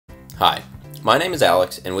Hi, my name is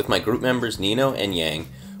Alex, and with my group members Nino and Yang,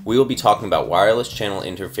 we will be talking about wireless channel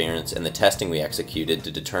interference and the testing we executed to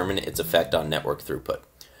determine its effect on network throughput.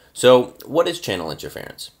 So, what is channel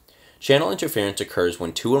interference? Channel interference occurs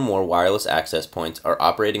when two or more wireless access points are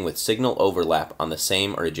operating with signal overlap on the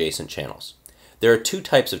same or adjacent channels. There are two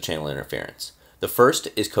types of channel interference. The first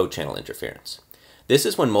is co-channel interference. This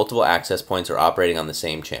is when multiple access points are operating on the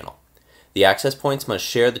same channel. The access points must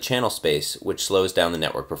share the channel space, which slows down the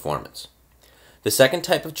network performance. The second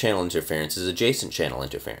type of channel interference is adjacent channel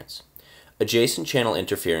interference. Adjacent channel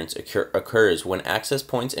interference occurs when access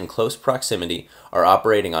points in close proximity are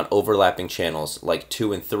operating on overlapping channels like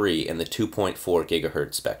 2 and 3 in the 2.4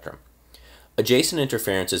 GHz spectrum. Adjacent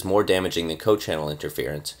interference is more damaging than co-channel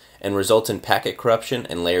interference and results in packet corruption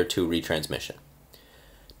and layer 2 retransmission.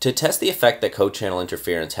 To test the effect that co-channel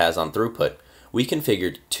interference has on throughput, we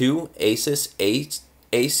configured two ASUS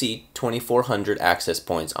AC2400 access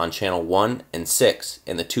points on channel 1 and 6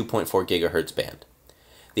 in the 2.4 GHz band.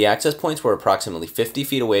 The access points were approximately 50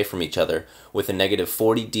 feet away from each other with a negative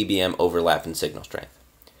 40 dBm overlap in signal strength.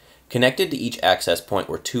 Connected to each access point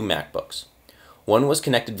were two MacBooks. One was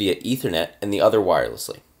connected via Ethernet and the other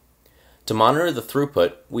wirelessly. To monitor the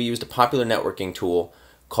throughput, we used a popular networking tool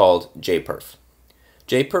called JPerf.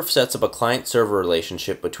 JPerf sets up a client-server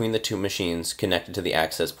relationship between the two machines connected to the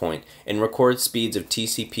access point and records speeds of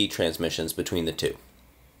TCP transmissions between the two.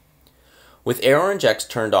 With AeroRange X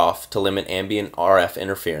turned off to limit ambient RF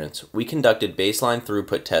interference, we conducted baseline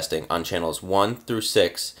throughput testing on channels 1 through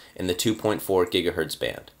 6 in the 2.4 GHz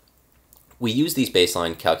band. We used these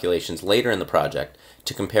baseline calculations later in the project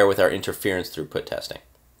to compare with our interference throughput testing.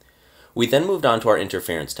 We then moved on to our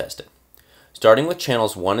interference testing. Starting with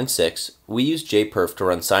channels 1 and 6, we used JPerf to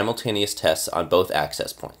run simultaneous tests on both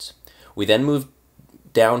access points. We then moved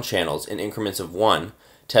down channels in increments of 1,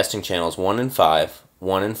 testing channels 1 and 5,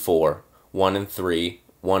 1 and 4, 1 and 3,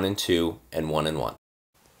 1 and 2, and 1 and 1.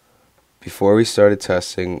 Before we started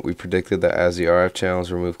testing, we predicted that as the RF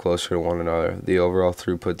channels were moved closer to one another, the overall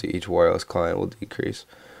throughput to each wireless client will decrease.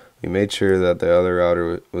 We made sure that the other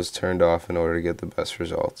router was turned off in order to get the best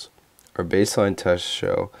results. Our baseline tests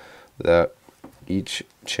show that each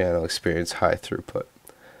channel experienced high throughput.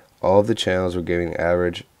 All of the channels were giving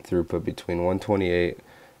average throughput between 128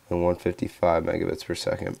 and 155 megabits per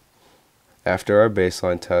second. After our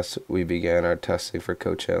baseline tests, we began our testing for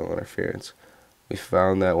co-channel interference. We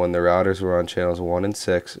found that when the routers were on channels 1 and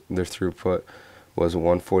 6, their throughput was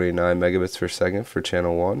 149 megabits per second for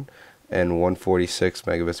channel 1 and 146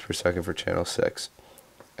 megabits per second for channel 6.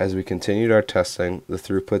 As we continued our testing, the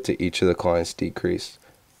throughput to each of the clients decreased.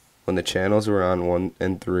 When the channels were on 1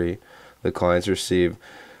 and 3, the clients received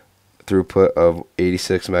throughput of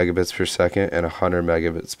 86 megabits per second and 100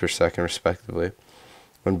 megabits per second respectively.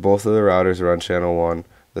 When both of the routers were on channel 1,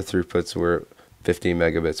 the throughputs were 50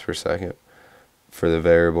 megabits per second for the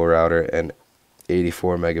variable router and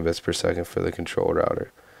 84 megabits per second for the control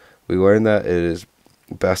router. We learned that it is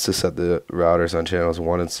best to set the routers on channels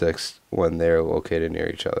 1 and 6 when they are located near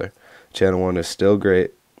each other. Channel 1 is still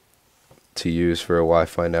great to use for a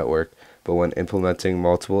Wi-Fi network, but when implementing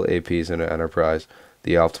multiple APs in an enterprise,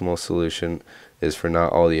 the optimal solution is for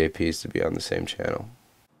not all the APs to be on the same channel.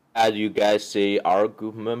 As you guys see, our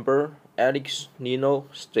group member Alex Nino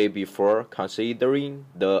stated before, considering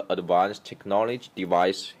the advanced technology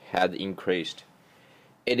device had increased,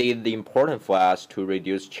 it is important for us to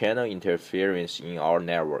reduce channel interference in our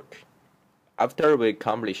network. After we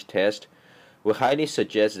accomplish test, we highly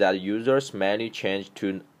suggest that users manually change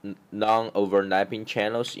to non-overlapping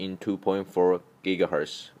channels in 2.4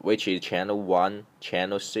 GHz, which is channel 1,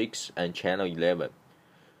 channel 6, and channel 11.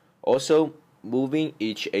 Also, moving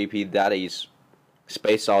each AP that is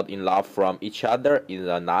spaced out enough from each other is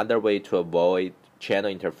another way to avoid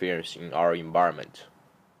channel interference in our environment.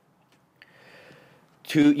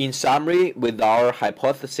 In summary, with our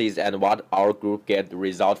hypothesis and what our group get the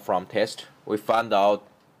result from test, we found out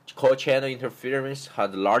co-channel interference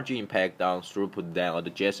has a larger impact on throughput than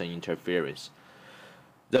adjacent interference.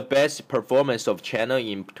 The best performance of channel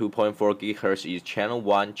in 2.4 GHz is channel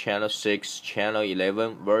 1, channel 6, channel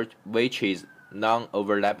 11, which is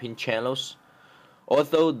non-overlapping channels.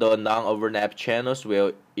 Although the non-overlap channels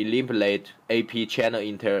will eliminate AP channel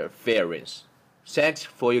interference. Thanks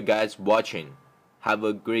for you guys watching. Have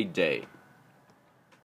a great day.